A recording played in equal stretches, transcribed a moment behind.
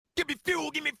fuel,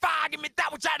 give me fire, give me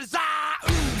that which I desire.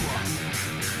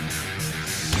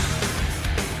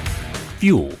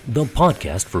 Fuel, the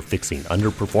podcast for fixing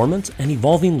underperformance and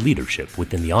evolving leadership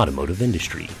within the automotive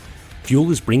industry. Fuel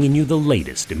is bringing you the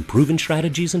latest in proven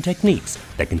strategies and techniques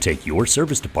that can take your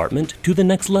service department to the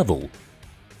next level.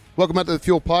 Welcome back to the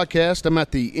Fuel Podcast. I'm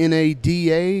at the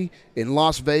NADA in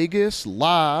Las Vegas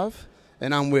live,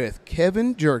 and I'm with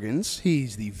Kevan Jurgens.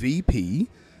 He's the VP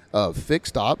of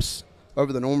Fixed Ops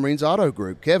over the Reeves Auto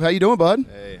Group. Kev, how you doing, bud?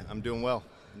 Hey, I'm doing well.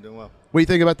 What do you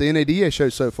think about the NADA show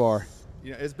so far?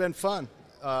 You know, it's been fun.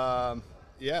 A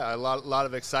lot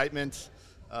of excitement,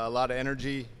 a lot of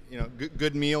energy. You know,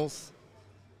 good meals.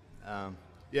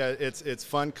 It's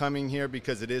fun coming here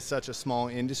because it is such a small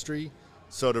industry.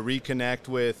 So to reconnect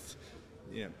with,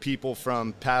 people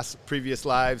from previous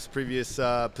lives, previous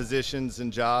positions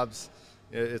and jobs,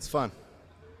 it's fun.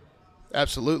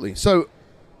 Absolutely. So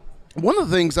one of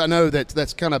the things I know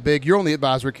that's kind of big, you're on the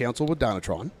advisory council with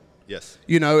Dynatron. Yes.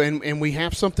 And we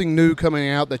have something new coming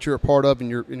out that you're a part of and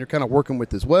you're kind of working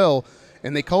with as well,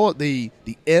 and they call it the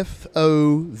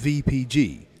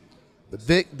FOVPG,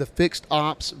 the Fixed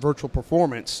Ops Virtual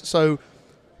Performance. So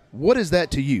what is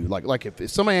that to you? Like if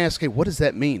somebody asks, hey, what does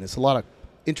that mean? It's a lot of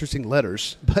interesting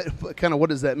letters, but kind of what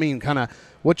does that mean? Kind of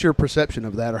what's your perception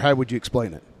of that, or how would you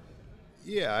explain it?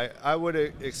 Yeah, I would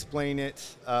explain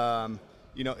it.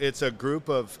 It's a group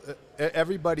of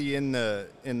everybody in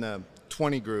the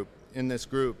 20 group, in this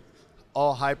group,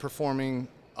 all high-performing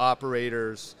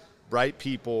operators, bright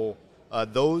people,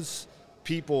 those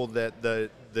people that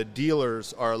the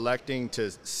dealers are electing to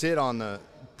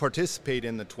participate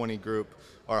in the 20 group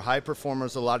are high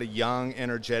performers, a lot of young,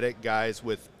 energetic guys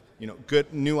with,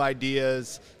 good new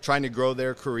ideas, trying to grow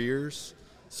their careers.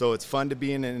 So it's fun to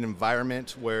be in an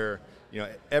environment where,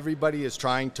 everybody is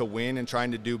trying to win and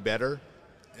trying to do better.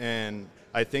 And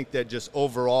I think that just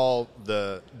overall,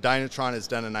 the Dynatron has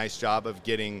done a nice job of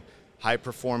getting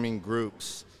high-performing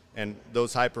groups, and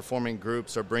those high-performing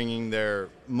groups are bringing their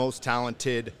most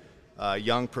talented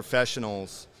young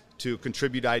professionals to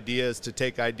contribute ideas, to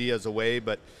take ideas away.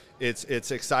 But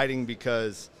it's exciting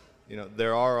because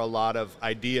there are a lot of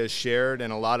ideas shared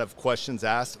and a lot of questions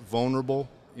asked. Vulnerable,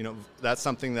 that's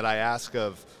something that I ask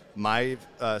of my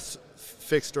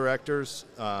fixed directors,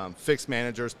 fixed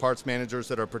managers, parts managers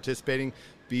that are participating.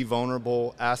 Be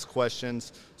vulnerable, ask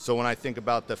questions. So when I think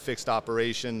about the fixed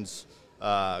operations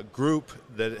group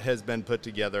that has been put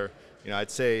together,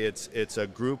 I'd say it's a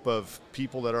group of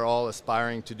people that are all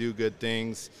aspiring to do good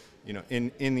things,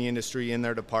 in the industry, in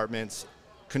their departments,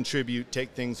 contribute, take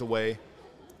things away.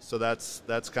 So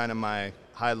that's kind of my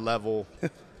high level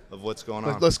of what's going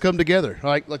on. Let's come together,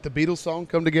 like the Beatles song,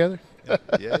 "Come Together."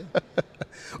 Yeah.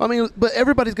 I mean, but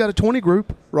everybody's got a 20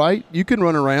 group, right? You can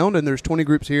run around and there's 20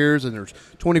 groups here and there's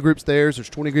 20 groups there. There's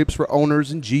 20 groups for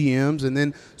owners and GMs and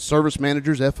then service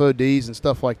managers, FODs and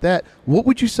stuff like that. What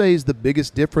would you say is the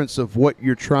biggest difference of what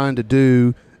you're trying to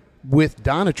do with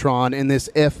Dynatron in this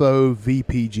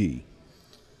FOVPG?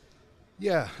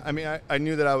 Yeah, I mean, I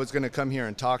knew that I was going to come here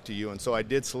and talk to you, and so I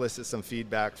did solicit some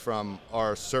feedback from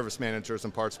our service managers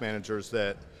and parts managers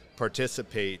that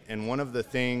participate. And one of the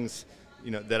things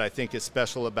that I think is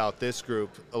special about this group,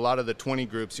 a lot of the 20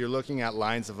 groups, you're looking at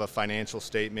lines of a financial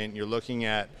statement, you're looking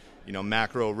at,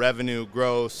 macro revenue,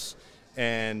 gross,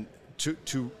 and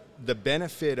to the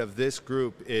benefit of this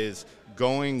group is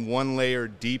going one layer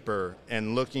deeper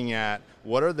and looking at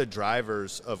what are the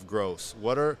drivers of gross.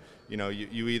 What are,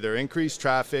 you either increase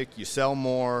traffic, you sell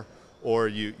more, or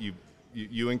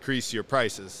you increase your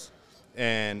prices.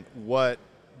 And what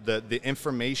the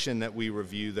information that we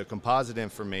review, the composite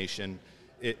information,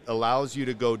 it allows you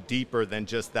to go deeper than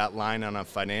just that line on a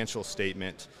financial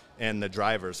statement and the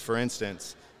drivers. For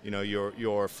instance,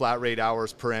 your flat rate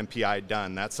hours per MPI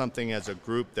done. That's something as a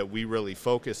group that we really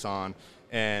focus on.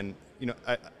 And,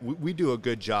 we do a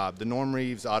good job. The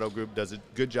Reeves Auto Group does a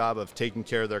good job of taking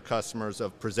care of their customers,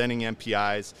 of presenting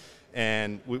MPIs,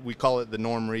 and we call it the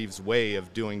Reeves way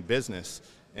of doing business.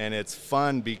 And it's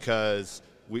fun because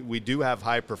we do have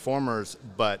high performers,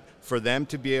 but for them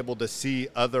to be able to see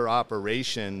other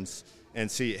operations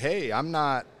and see, hey, I'm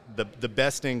not the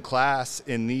best in class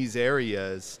in these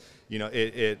areas,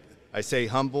 I say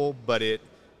humble, but it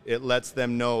lets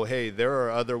them know, hey, there are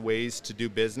other ways to do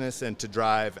business and to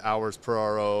drive hours per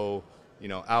RO,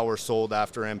 hours sold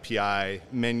after MPI,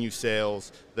 menu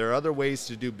sales. There are other ways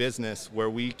to do business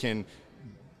where we can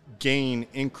gain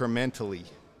incrementally.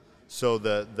 So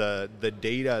the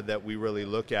data that we really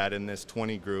look at in this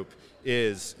 20 group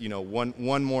is,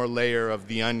 one more layer of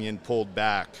the onion pulled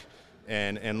back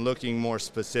and looking more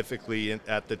specifically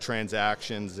at the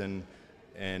transactions and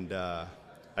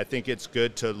I think it's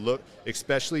good to look,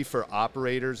 especially for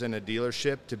operators in a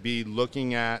dealership, to be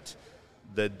looking at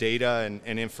the data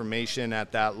and information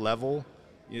at that level.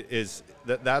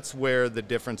 That's where the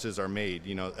differences are made.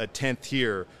 You know, a 10th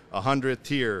here, a 100th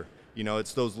here, you know,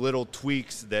 it's those little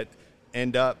tweaks that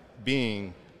end up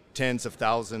being tens of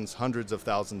thousands, hundreds of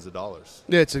thousands of dollars.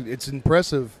 Yeah, it's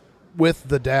impressive with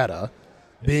the data,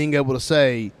 being able to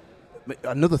say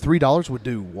another $3 would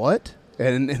do what?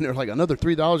 And they're like, another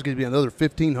 $3 could be another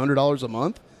 $1,500 a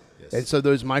month. Yes. And so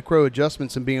those micro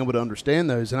adjustments and being able to understand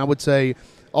those. And I would say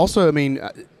also, I mean,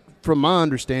 from my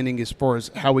understanding as far as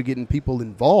how we getting people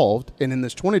involved and in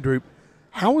this 20 group,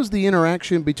 how is the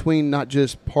interaction between not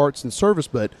just parts and service,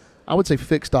 but I would say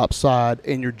fixed ops side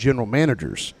and your general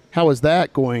managers? How is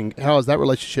that going? How is that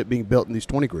relationship being built in these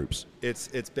 20 groups?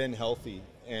 It's been healthy,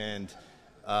 and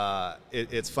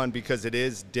it's fun because it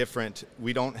is different.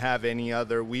 We haven't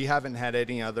had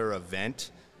any other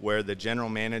event where the general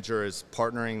manager is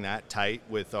partnering that tight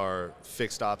with our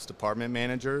fixed ops department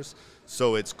managers.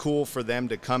 So it's cool for them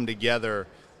to come together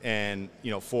and,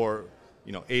 you know, for,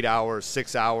 you know, 8 hours,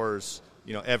 6 hours,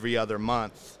 you know, every other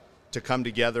month to come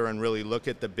together and really look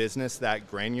at the business that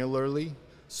granularly.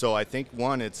 So I think,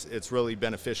 one, it's really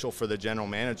beneficial for the general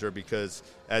manager because,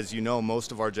 as you know,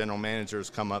 most of our general managers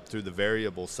come up through the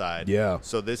variable side. Yeah.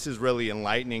 So this is really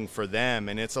enlightening for them,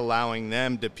 and it's allowing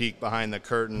them to peek behind the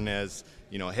curtain as,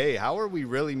 you know, hey, how are we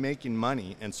really making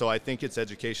money? And so I think it's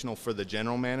educational for the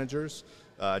general managers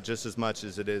just as much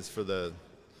as it is for the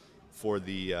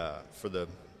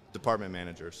department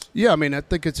managers. Yeah, I mean, I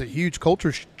think it's a huge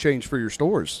culture change for your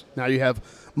stores. Now you have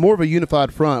more of a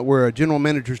unified front where a general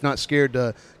manager's not scared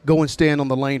to go and stand on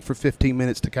the lane for 15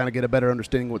 minutes to kind of get a better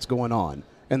understanding of what's going on.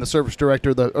 And the service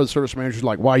director or the service manager's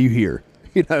like, why are you here?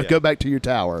 You know, go back to your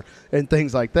tower and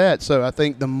things like that. So I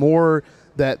think the more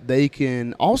that they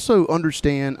can also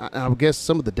understand, I guess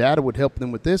some of the data would help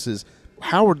them with this, is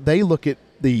how would they look at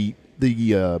the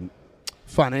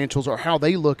financials or how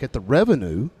they look at the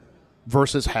revenue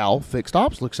versus how fixed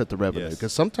ops looks at the revenue.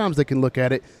 Because sometimes they can look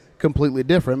at it completely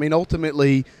different. I mean,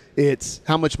 ultimately, it's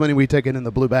how much money we taking in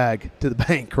the blue bag to the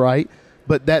bank, right?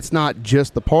 But that's not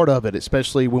just the part of it,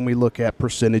 especially when we look at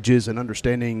percentages and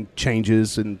understanding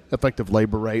changes in effective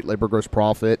labor rate, labor gross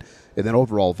profit, and then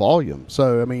overall volume.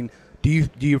 So, I mean, do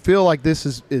you feel like this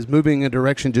is moving in a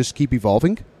direction just keep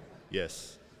evolving?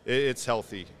 Yes, it's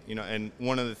healthy. You know, and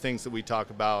one of the things that we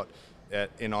talk about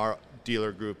in our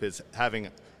dealer group is having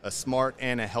a smart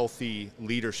and a healthy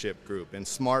leadership group, and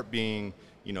smart being,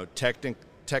 you know,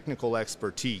 technical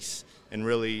expertise and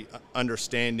really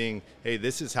understanding, hey,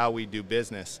 this is how we do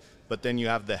business. But then you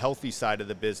have the healthy side of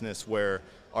the business where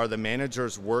are the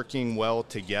managers working well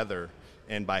together?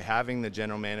 And by having the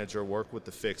general manager work with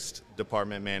the fixed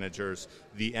department managers,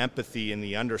 the empathy and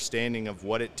the understanding of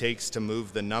what it takes to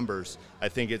move the numbers, I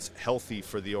think it's healthy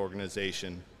for the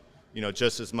organization, you know,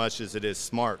 just as much as it is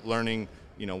smart. Learning,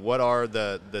 you know, what are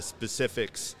the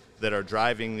specifics that are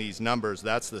driving these numbers,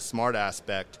 that's the smart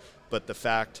aspect. But the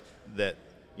fact that,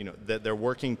 you know, that they're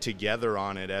working together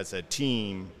on it as a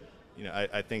team, you know,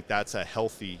 I think that's a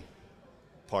healthy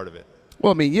part of it.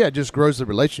 Well, I mean, yeah, it just grows the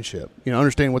relationship. You know,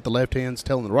 understanding what the left hand's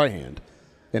telling the right hand,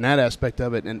 and that aspect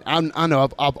of it. And I know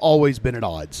I've always been at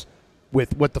odds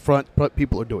with what the front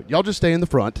people are doing. Y'all just stay in the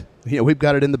front. You know, we've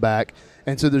got it in the back,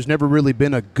 and so there's never really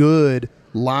been a good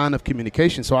line of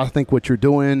communication. So I think what you're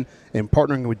doing and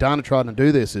partnering with Dynatrod to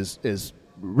do this is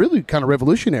really kind of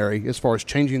revolutionary as far as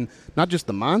changing not just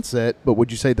the mindset, but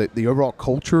would you say the overall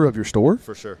culture of your store?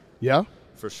 For sure. Yeah?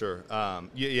 For sure.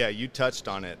 Yeah, you touched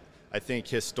on it. I think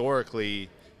historically,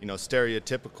 you know,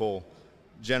 stereotypical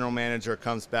general manager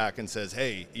comes back and says,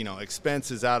 hey, you know,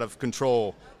 expense is out of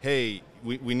control. Hey,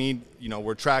 we need, you know,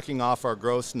 we're tracking off our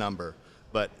gross number.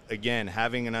 But again,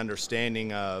 having an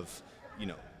understanding of, you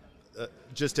know,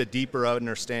 just a deeper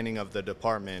understanding of the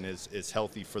department is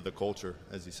healthy for the culture,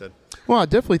 as you said. Well, I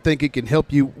definitely think it can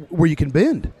help you where you can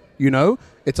bend. You know,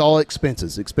 it's all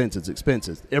expenses.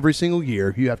 Every single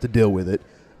year you have to deal with it.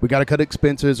 We got to cut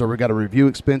expenses, or we got to review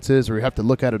expenses, or we have to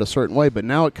look at it a certain way. But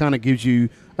now it kind of gives you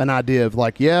an idea of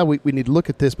like, yeah, we need to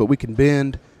look at this, but we can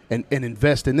bend and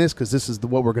invest in this because this is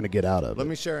what we're going to get out of it. Let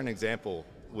me share an example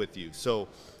with you. So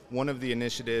one of the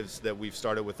initiatives that we've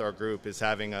started with our group is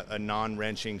having a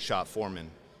non-wrenching shop foreman.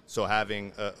 So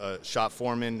having a shop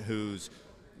foreman whose,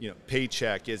 you know,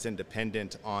 paycheck isn't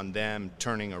dependent on them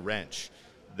turning a wrench.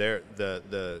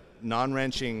 The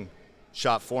non-wrenching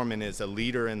shop foreman is a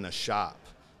leader in the shop.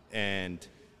 And,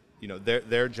 you know,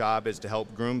 their job is to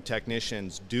help groom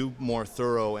technicians do more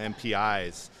thorough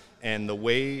MPIs. And the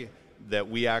way that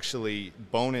we actually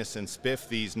bonus and spiff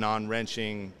these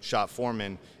non-wrenching shop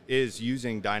foremen is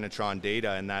using Dynatron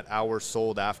data and that hours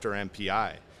sold after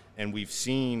MPI. And we've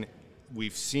seen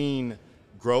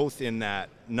growth in that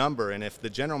number. And if the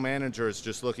general manager is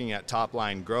just looking at top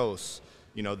line gross,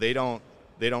 they don't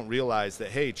realize that,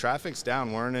 hey, traffic's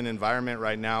down. We're in an environment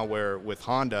right now where with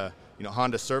Honda,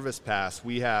 Honda Service Pass,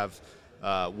 we have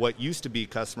what used to be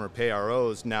customer pay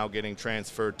ROs now getting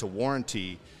transferred to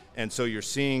warranty. And so you're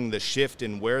seeing the shift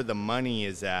in where the money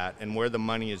is at and where the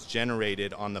money is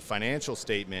generated on the financial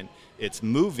statement. It's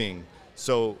moving.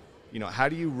 So, how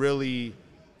do you really,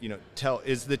 tell,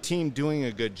 is the team doing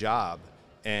a good job?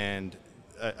 And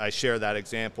I share that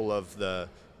example of the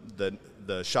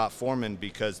shop foreman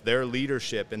because their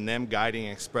leadership and them guiding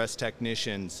express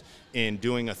technicians in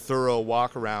doing a thorough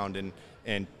walk around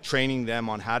and training them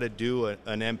on how to do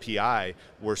an MPI,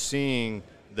 we're seeing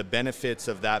the benefits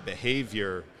of that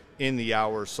behavior in the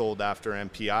hours sold after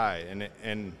MPI.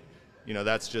 And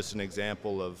that's just an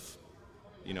example of,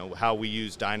 how we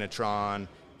use Dynatron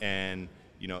and,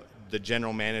 the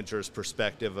general manager's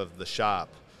perspective of the shop,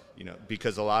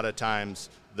 because a lot of times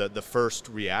the first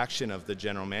reaction of the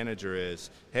general manager is,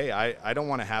 hey, I don't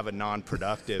want to have a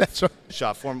non-productive That's right.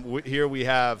 shop form. Here we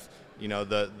have,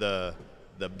 the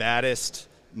baddest,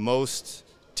 most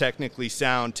technically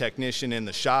sound technician in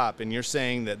the shop, and you're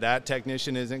saying that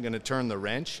technician isn't going to turn the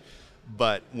wrench.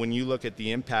 But when you look at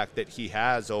the impact that he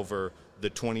has over the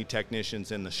 20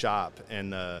 technicians in the shop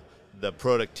and the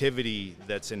productivity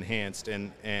that's enhanced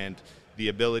and the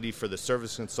ability for the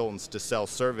service consultants to sell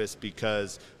service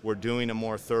because we're doing a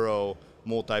more thorough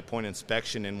multi-point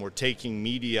inspection and we're taking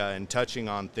media and touching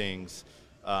on things,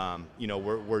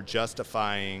 we're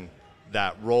justifying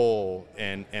that role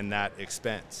and that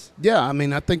expense. Yeah,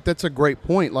 I think that's a great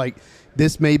point. Like,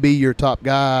 this may be your top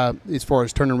guy as far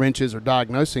as turning wrenches or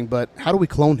diagnosing, but how do we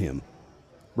clone him,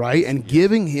 right? And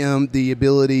giving him the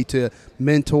ability to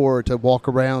mentor, to walk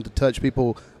around, to touch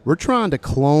people. We're trying to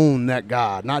clone that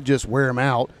guy, not just wear him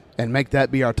out and make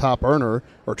that be our top earner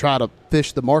or try to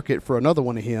fish the market for another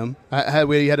one of him.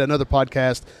 We had another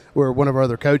podcast where one of our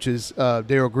other coaches,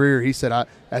 Daryl Greer, he said,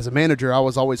 as a manager, I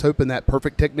was always hoping that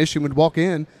perfect technician would walk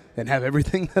in and have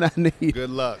everything that I need. Good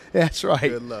luck. That's right.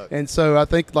 Good luck. And so I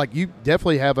think, like, you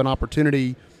definitely have an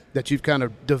opportunity that you've kind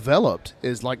of developed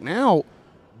is, like, now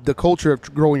the culture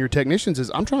of growing your technicians is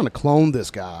I'm trying to clone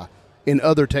this guy in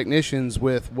other technicians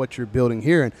with what you're building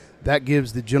here. And that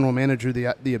gives the general manager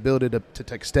the ability to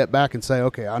take a step back and say,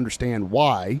 okay, I understand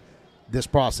why this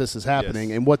process is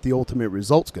happening and what the ultimate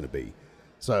result's going to be.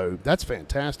 So that's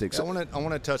fantastic. I want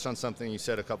to touch on something you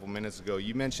said a couple minutes ago.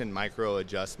 You mentioned micro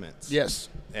adjustments. Yes.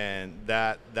 And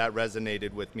that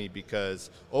resonated with me because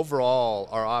overall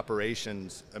our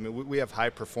operations, we have high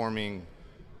performing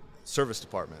service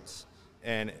departments.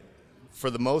 And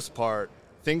for the most part,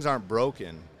 things aren't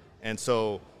broken. And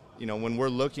so, when we're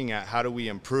looking at how do we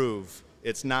improve,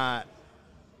 it's not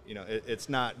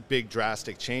big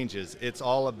drastic changes. It's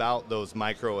all about those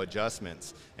micro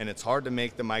adjustments. And it's hard to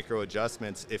make the micro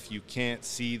adjustments if you can't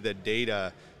see the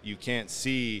data. You can't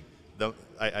see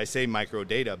I say micro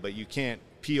data, but you can't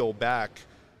peel back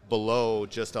below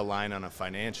just a line on a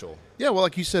financial. Yeah, well,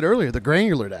 like you said earlier, the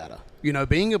granular data,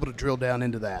 being able to drill down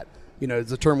into that,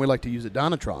 it's a term we like to use at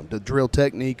Dynatron, the drill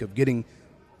technique of getting,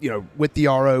 with the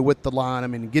RO, with the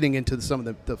line, getting into some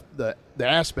of the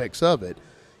aspects of it,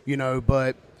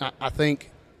 but I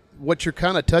think what you're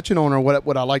kind of touching on, or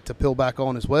what I like to peel back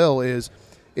on as well, is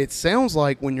it sounds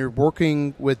like when you're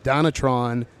working with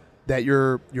Dynatron that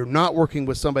you're not working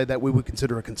with somebody that we would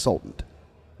consider a consultant,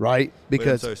 right?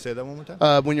 Because Wait, say that one more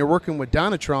time. When you're working with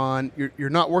Dynatron, you're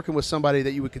not working with somebody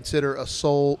that you would consider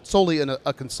solely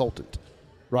a consultant,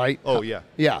 right? Oh, yeah.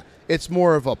 Yeah. It's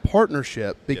more of a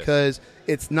partnership because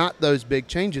it's not those big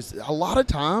changes. A lot of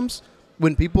times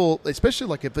when people, especially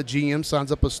like if a GM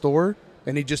signs up a store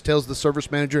and he just tells the service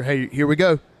manager, hey, here we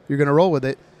go, you're going to roll with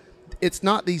it. It's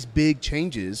not these big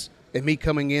changes and me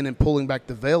coming in and pulling back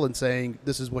the veil and saying,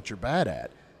 this is what you're bad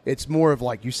at. It's more of,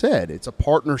 like you said, it's a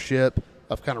partnership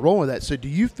of kind of rolling with that. So do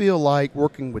you feel like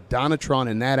working with Dynatron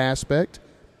in that aspect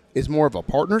is more of a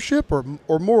partnership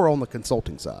or more on the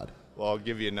consulting side? Well, I'll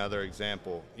give you another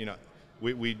example.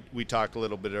 We talked a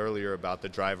little bit earlier about the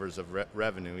drivers of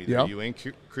revenue. Either you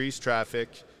increase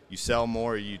traffic, you sell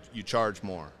more, or you charge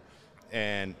more.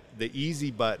 And the easy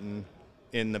button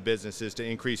in the business is to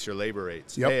increase your labor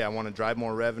rates. Yep. Hey, I want to drive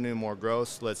more revenue, more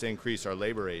gross, let's increase our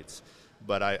labor rates.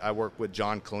 But I work with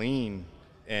John Colleen,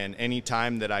 and any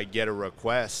time that I get a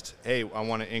request, hey, I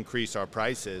want to increase our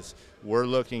prices, we're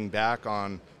looking back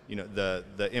on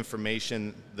the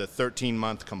information, the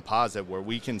 13-month composite, where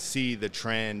we can see the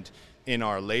trend in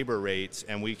our labor rates,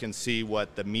 and we can see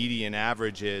what the median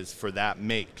average is for that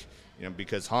make.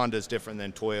 Because Honda is different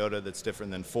than Toyota, that's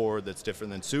different than Ford, that's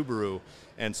different than Subaru,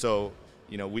 and so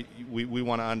we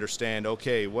want to understand,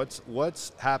 okay,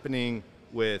 what's happening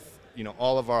with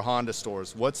all of our Honda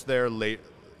stores? What's their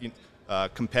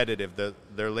competitive,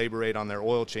 their labor rate on their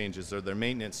oil changes or their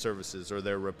maintenance services or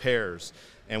their repairs?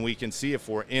 And we can see if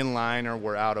we're in line or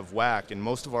we're out of whack. And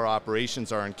most of our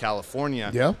operations are in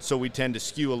California, so we tend to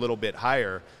skew a little bit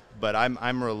higher. But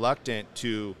I'm reluctant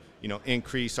to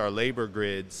increase our labor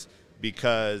grids,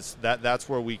 because that's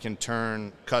where we can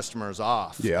turn customers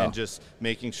off, and just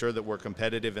making sure that we're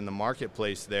competitive in the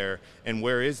marketplace there. And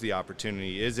where is the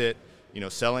opportunity? Is it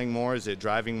selling more? Is it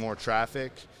driving more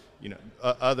traffic?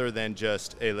 Other than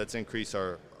just, hey, let's increase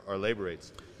our labor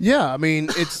rates. Yeah, I mean,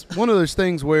 it's one of those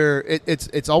things where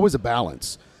it's always a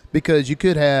balance, because you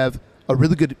could have a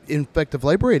really good effective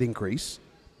labor rate increase,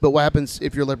 but what happens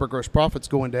if your labor gross profit's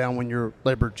going down when your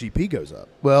labor GP goes up?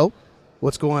 Well,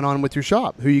 what's going on with your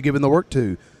shop? Who are you giving the work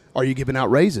to? Are you giving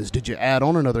out raises? Did you add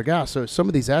on another guy? So some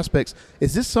of these aspects,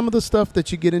 is this some of the stuff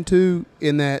that you get into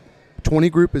in that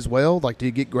 20 group as well? Like, do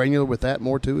you get granular with that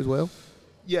more too as well?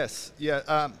 Yes.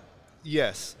 Yeah.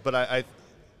 Yes. But I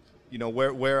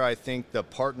where I think the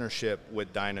partnership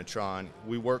with Dynatron,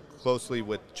 we work closely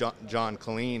with John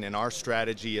Colleen, and our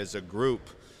strategy as a group,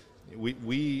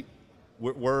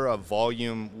 we're a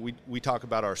volume. We talk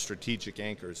about our strategic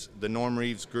anchors. The Norm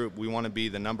Reeves Group, we want to be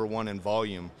the number one in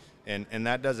volume, and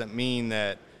that doesn't mean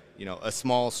that a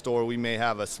small store. We may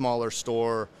have a smaller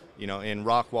store in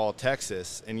Rockwall,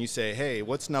 Texas, and you say, hey,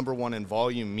 what's number one in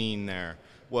volume mean there?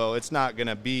 Well, it's not going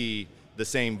to be the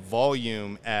same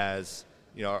volume as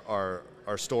our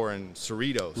store in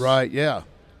Cerritos. Right. Yeah.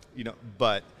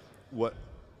 But what.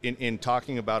 In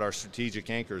talking about our strategic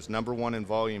anchors, number one in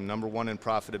volume, number one in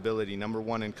profitability, number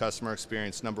one in customer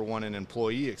experience, number one in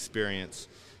employee experience,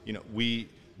 we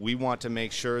want to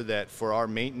make sure that for our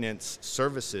maintenance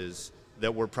services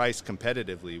that we're priced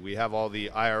competitively. We have all the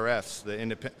IRFs,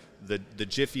 the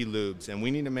Jiffy Lubes, and we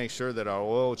need to make sure that our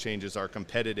oil changes are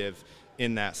competitive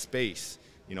in that space.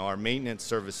 Our maintenance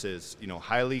services,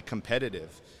 highly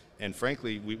competitive. And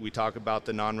frankly, we talk about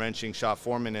the non-wrenching shop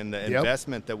foreman and the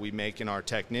investment that we make in our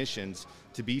technicians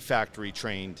to be factory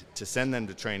trained, to send them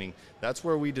to training. That's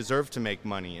where we deserve to make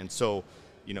money. And so,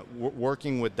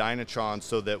 working with Dynatron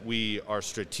so that we are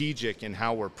strategic in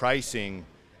how we're pricing,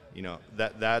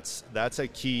 that's a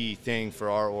key thing for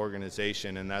our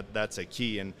organization, and that's a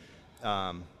key. And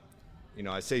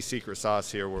I say secret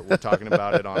sauce here. We're talking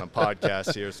about it on a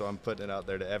podcast here, so I'm putting it out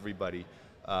there to everybody.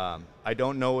 I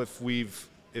don't know if we've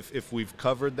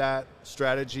covered that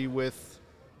strategy with,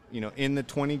 in the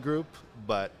 20 group,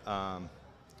 but,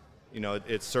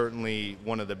 it's certainly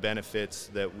one of the benefits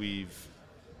that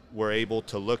we're able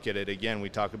to look at it. Again, we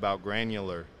talk about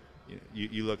granular.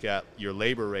 You look at your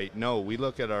labor rate. No, we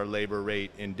look at our labor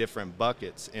rate in different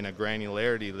buckets in a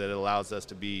granularity that allows us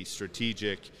to be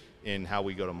strategic in how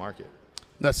we go to market.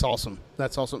 That's awesome.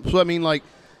 So, I mean, like,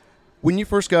 when you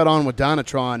first got on with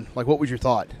Dynatron, like, what was your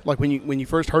thought? Like, when you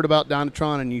first heard about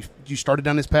Dynatron and you started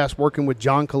down this path working with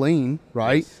John Colleen,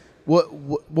 right? Yes.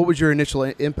 What was your initial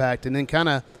impact? And then kind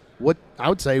of what I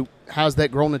would say, how's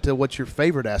that grown into what's your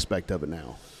favorite aspect of it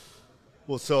now?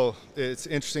 Well, so it's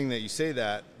interesting that you say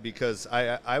that, because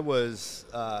I was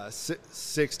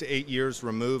 6 to 8 years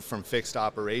removed from fixed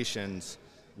operations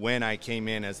when I came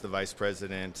in as the vice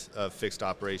president of fixed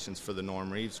operations for the Norm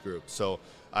Reeves Group. So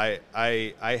I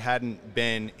hadn't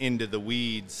been into the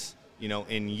weeds,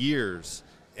 in years,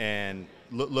 and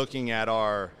looking at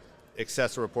our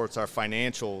accessor reports, our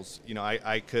financials,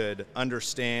 I could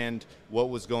understand what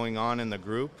was going on in the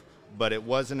group, but it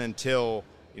wasn't until,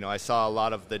 I saw a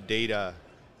lot of the data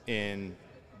in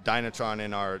Dynatron,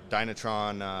 in our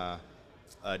Dynatron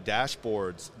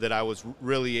dashboards, that I was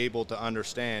really able to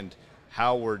understand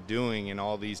how we're doing in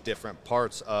all these different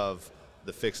parts of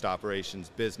the fixed operations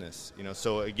business.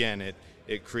 So again,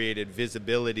 it created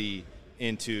visibility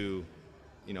into,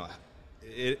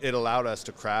 it allowed us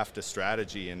to craft a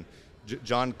strategy. And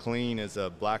John Colleen is a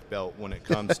black belt when it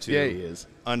comes to yeah, he is.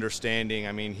 Understanding.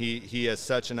 I mean, he has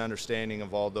such an understanding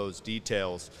of all those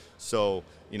details. So,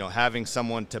 having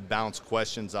someone to bounce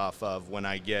questions off of when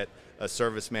I get a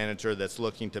service manager that's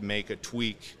looking to make a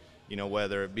tweak,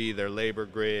 whether it be their labor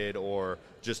grid or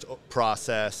just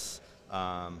process,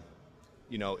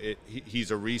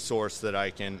 he's a resource that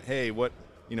I can, hey, what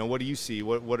do you see?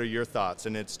 What are your thoughts?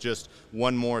 And it's just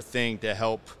one more thing to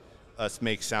help us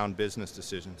make sound business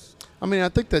decisions. I mean, I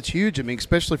think that's huge. I mean,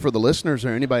 especially for the listeners or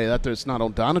anybody out there that's not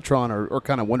on Dynatron or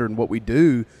kind of wondering what we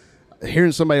do.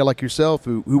 hearing somebody like yourself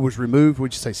who was removed,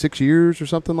 would you say 6 years or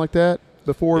something like that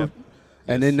before? Yep.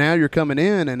 And then now you're coming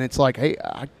in, and it's like, hey,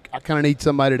 I kind of need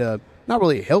somebody to not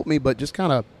really help me, but just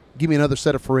kind of give me another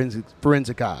set of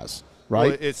forensic eyes,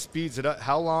 right? Well, it speeds it up.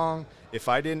 How long, if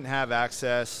I didn't have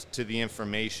access to the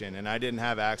information and I didn't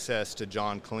have access to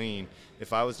John Clean,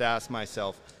 if I was to ask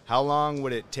myself, how long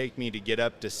would it take me to get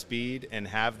up to speed and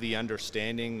have the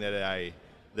understanding that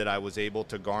I was able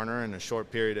to garner in a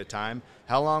short period of time?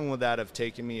 How long would that have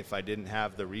taken me if I didn't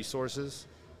have the resources?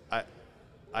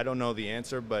 I don't know the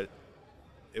answer, but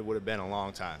it would have been a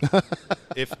long time,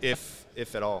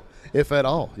 if at all. If at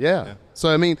all, yeah. So,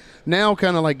 I mean, now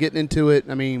kind of like getting into it,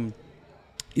 I mean,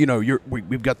 you know,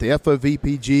 we've got the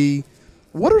FOVPG.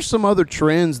 What are some other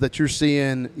trends that you're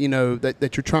seeing, you know,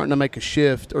 that you're trying to make a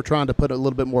shift or trying to put a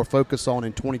little bit more focus on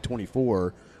in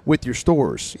 2024 with your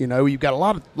stores? You know, you've got a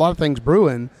lot of things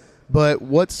brewing, but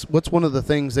what's one of the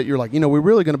things that you're like, you know, we're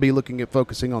really going to be looking at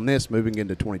focusing on this moving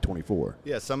into 2024?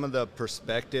 Yeah, some of the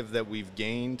perspective that we've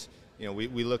gained, you know,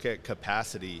 we look at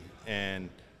capacity, and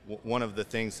one of the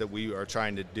things that we are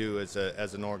trying to do as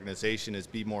an organization is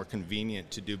be more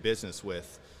convenient to do business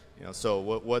with. You know, so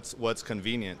what's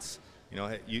convenience? You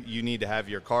know, you need to have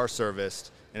your car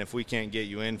serviced, and if we can't get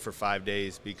you in for 5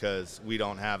 days because we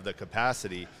don't have the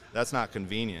capacity, that's not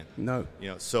convenient. No.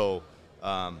 You know, so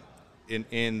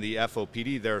in the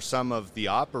FOPD, there are some of the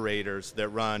operators that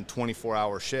run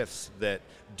 24-hour shifts that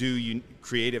do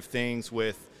creative things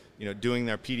with, you know, doing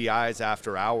their PDIs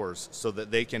after hours so that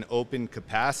they can open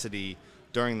capacity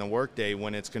during the workday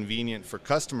when it's convenient for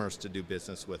customers to do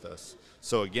business with us.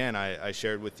 So again, I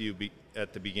shared with you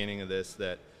at the beginning of this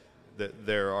that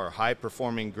there are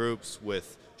high-performing groups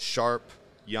with sharp,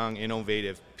 young,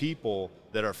 innovative people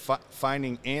that are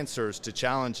finding answers to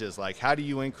challenges like, how do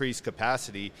you increase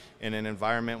capacity in an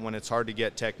environment when it's hard to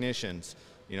get technicians?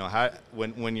 You know,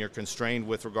 when you're constrained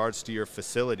with regards to your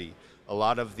facility. A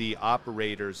lot of the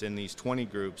operators in these 20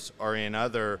 groups are in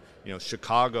other, you know,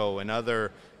 Chicago and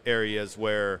other areas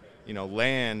where, you know,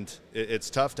 land, it's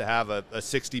tough to have a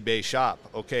 60-bay shop.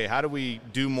 Okay, how do we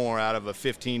do more out of a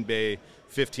 15-bay,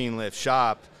 15-lift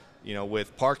shop, you know,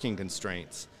 with parking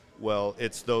constraints? Well,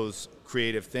 it's those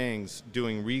creative things,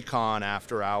 doing recon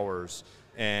after hours,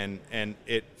 and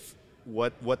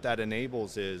what that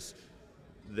enables is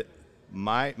that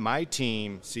my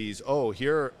team sees, oh,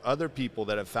 here are other people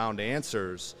that have found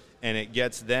answers, and it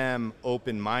gets them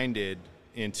open-minded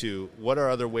into what are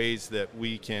other ways that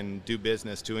we can do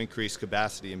business to increase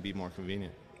capacity and be more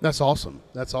convenient. That's awesome.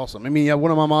 That's awesome. I mean, yeah,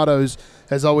 one of my mottos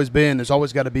has always been, there's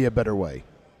always got to be a better way.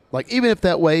 Like, even if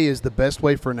that way is the best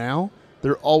way for now,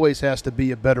 there always has to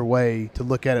be a better way to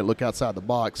look at it, look outside the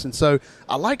box. And so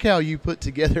I like how you put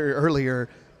together earlier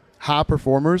high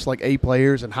performers, like A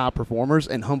players and high performers,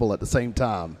 and humble at the same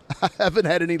time. I haven't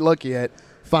had any luck yet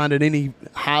finding any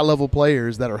high-level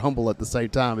players that are humble at the same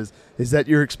time. Is that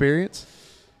your experience?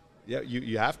 Yeah,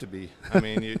 you have to be. I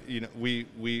mean, you know, we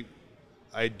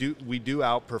do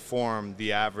outperform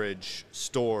the average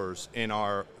stores in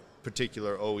our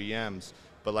particular OEMs.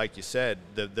 But like you said,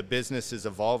 the business is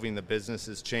evolving, the business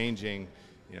is changing.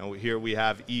 You know, here we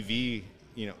have EV, you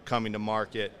know, coming to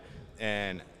market,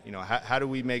 and you know, how do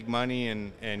we make money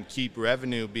and keep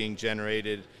revenue being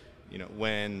generated, you know,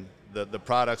 when the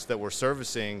products that we're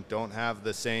servicing don't have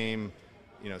the same,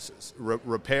 you know,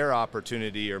 repair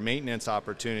opportunity or maintenance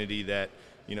opportunity that,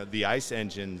 you know, the ICE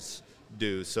engines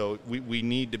do. So we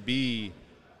need to be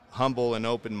humble and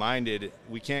open-minded.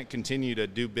 We can't continue to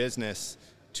do business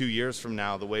 2 years from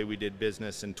now the way we did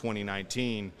business in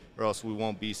 2019, or else we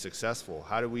won't be successful.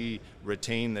 How do we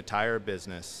retain the tire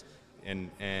business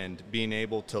and being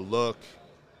able to look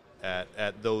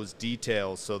at those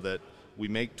details so that we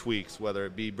make tweaks, whether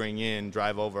it be bring in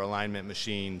drive over alignment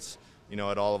machines, you know,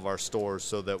 at all of our stores,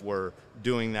 so that we're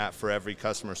doing that for every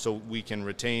customer so we can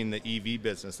retain the EV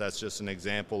business. That's just an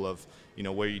example of, you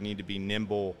know, where you need to be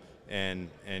nimble, and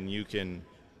you can,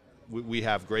 we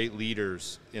have great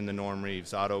leaders in the Norm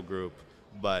Reeves Auto Group,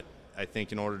 but I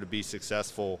think in order to be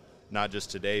successful, not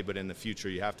just today, but in the future,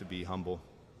 you have to be humble.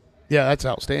 Yeah, that's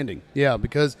outstanding. Yeah,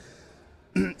 because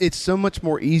it's so much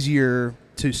more easier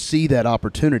to see that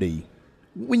opportunity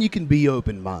when you can be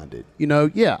open-minded. You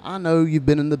know, yeah, I know you've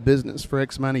been in the business for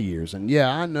X amount of years, and yeah,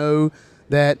 I know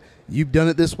that you've done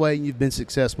it this way and you've been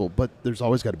successful, but there's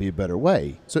always got to be a better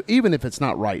way. So even if it's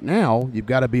not right now, you've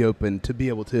got to be open to be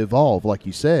able to evolve, like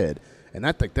you said. And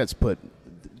I think that's put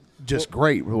just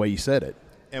great the way you said it.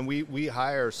 And we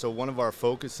hire, so one of our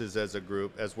focuses as a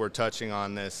group, as we're touching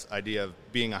on this idea of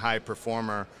being a high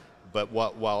performer, but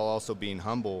while also being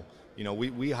humble, you know,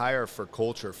 we hire for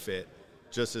culture fit.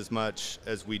 just as much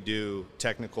as we do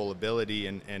technical ability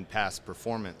and past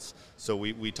performance. So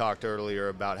we talked earlier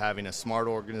about having a smart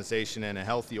organization and a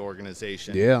healthy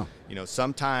organization. Yeah.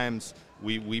 Sometimes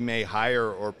we may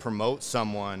hire or promote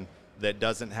someone that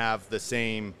doesn't have the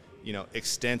same,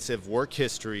 extensive work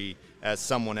history as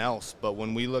someone else. But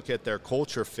when we look at their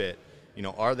culture fit,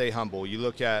 are they humble? You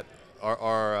look at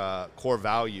our core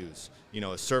values,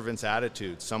 a servant's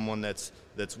attitude, someone that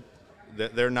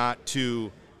they're not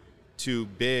too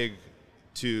big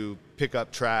to pick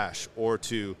up trash or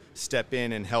to step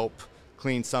in and help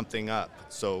clean something up.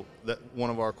 So one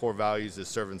of our core values is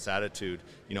servant's attitude.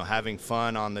 Having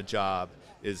fun on the job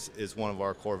is one of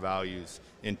our core values.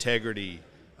 Integrity,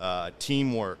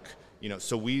 teamwork.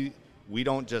 So we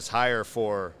don't just hire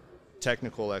for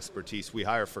technical expertise, we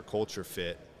hire for culture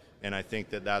fit. And I think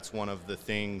that's one of the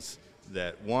things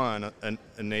that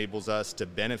enables us to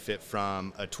benefit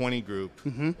from a 20 group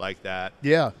like that.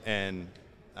 Yeah. And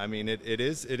I mean, it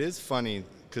is funny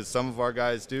because some of our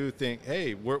guys do think,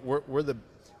 hey, we're the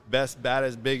best,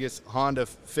 baddest, biggest Honda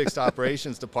fixed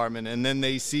operations department, and then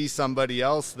they see somebody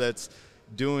else that's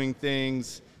doing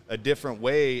things a different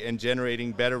way and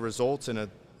generating better results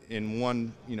in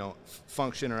one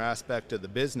function or aspect of the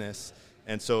business,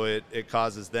 and so it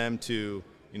causes them to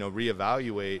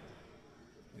reevaluate.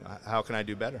 How can I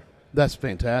do better? That's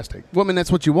fantastic. Well, I mean,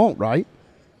 that's what you want, right?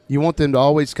 You want them to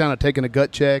always kind of taking a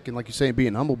gut check and, like you say,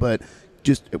 being humble, but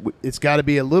it's got to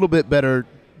be a little bit better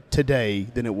today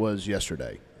than it was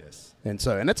yesterday. Yes.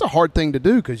 And that's a hard thing to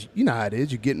do because you know how it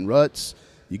is. You get in ruts,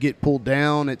 you get pulled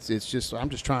down. I'm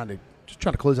just trying to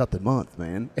close out the month,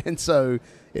 man. And so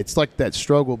it's like that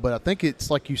struggle. But I think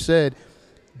it's like you said.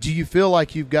 Do you feel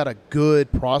like you've got a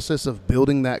good process of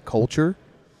building that culture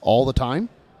all the time?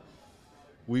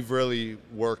 We've really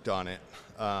worked on it.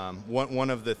 One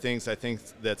of the things I think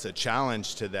that's a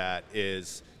challenge to that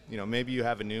is, maybe you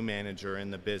have a new manager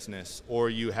in the business, or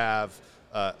you have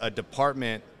a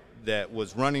department that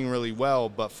was running really well,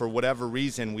 but for whatever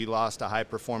reason, we lost a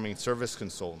high-performing service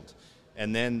consultant.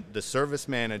 And then the service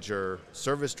manager,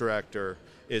 service director,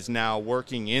 is now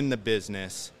working in the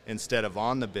business instead of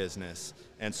on the business.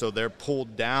 And so they're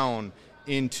pulled down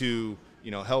into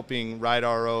helping write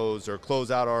ROs or close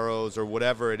out ROs or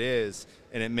whatever it is,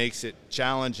 and it makes it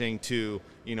challenging to,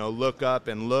 look up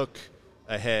and look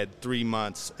ahead 3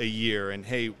 months, a year, and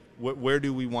hey, where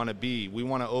do we want to be? We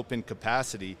want to open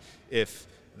capacity. If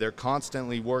they're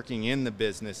constantly working in the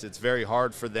business, it's very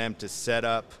hard for them to set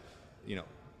up,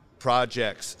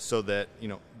 projects so that,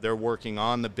 they're working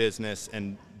on the business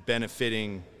and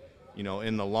benefiting,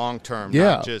 in the long term,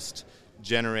 not just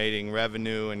generating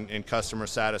revenue and customer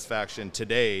satisfaction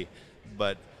today,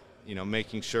 but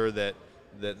making sure that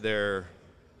they're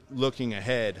looking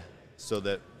ahead so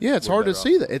that it's hard to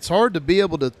see that. It's hard to be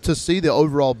able to see the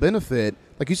overall benefit,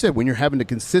 like you said, when you're having to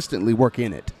consistently work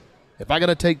in it. If I got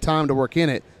to take time to work in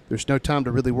it, there's no time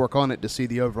to really work on it to see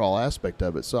the overall aspect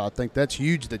of it. So I think that's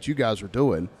huge that you guys are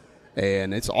doing,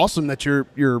 and it's awesome that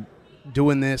you're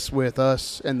doing this with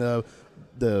us and the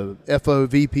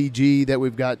FOVPG that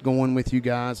we've got going with you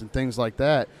guys and things like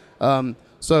that. Kind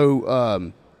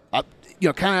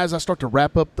of as I start to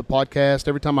wrap up the podcast,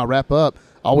 every time I wrap up,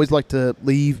 I always like to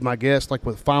leave my guests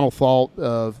with final thought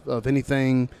of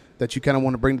anything that you kind of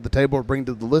want to bring to the table or bring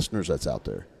to the listeners that's out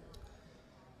there.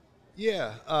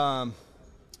 Yeah.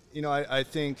 I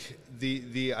think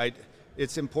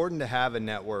it's important to have a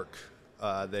network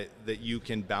that you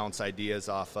can bounce ideas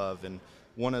off of, and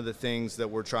one of the things that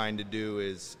we're trying to do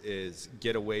is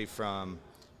get away from,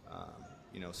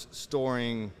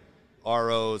 storing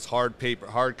ROs,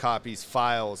 hard copies,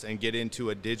 files, and get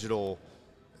into a digital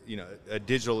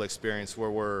experience where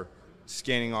we're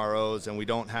scanning ROs and we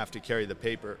don't have to carry the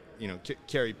paper,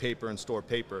 carry paper and store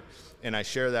paper. And I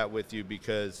share that with you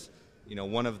because,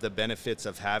 one of the benefits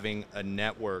of having a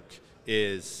network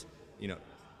is,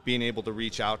 being able to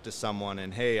reach out to someone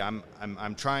and, hey, I'm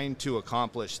trying to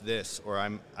accomplish this, or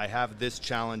I have this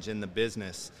challenge in the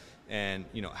business, and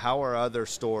how are other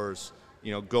stores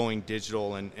going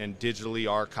digital and digitally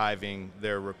archiving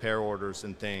their repair orders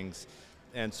and things.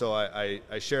 And so I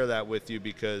share that with you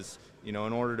because in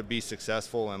order to be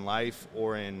successful in life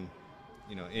or in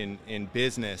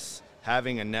business,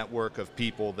 having a network of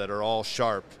people that are all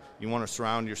sharp, you want to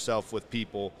surround yourself with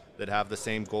people that have the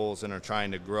same goals and are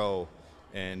trying to grow.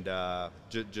 And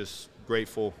just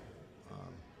grateful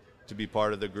to be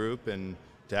part of the group and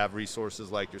to have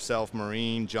resources like yourself,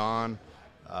 Maureen, John.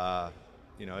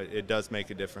 It does make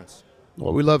a difference.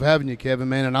 Well, we love having you, Kevan,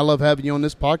 man, and I love having you on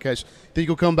this podcast. Think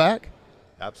you'll come back?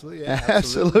 Absolutely. Yeah,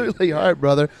 Absolutely. All right,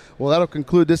 brother. Well, that'll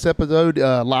conclude this episode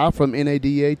live from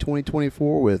NADA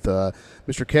 2024 with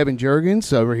Mr. Kevan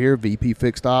Jurgens over here, VP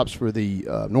Fixed Ops for the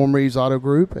Norm Reeves Auto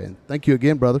Group. And thank you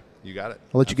again, brother. You got it.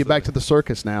 I'll let you get back to the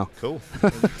circus now. Cool.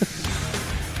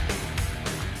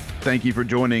 Thank you for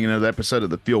joining another episode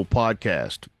of the Fuel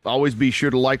Podcast. Always be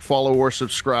sure to like, follow, or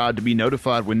subscribe to be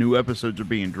notified when new episodes are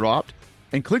being dropped.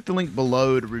 And click the link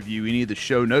below to review any of the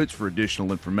show notes for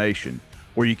additional information.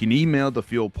 Or you can email the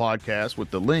Fuel Podcast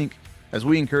with the link, as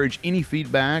we encourage any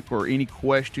feedback or any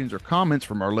questions or comments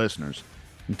from our listeners.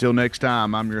 Until next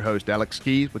time, I'm your host, Alex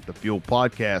Keys, with the Fuel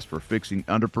Podcast for fixing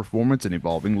underperformance and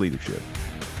evolving leadership.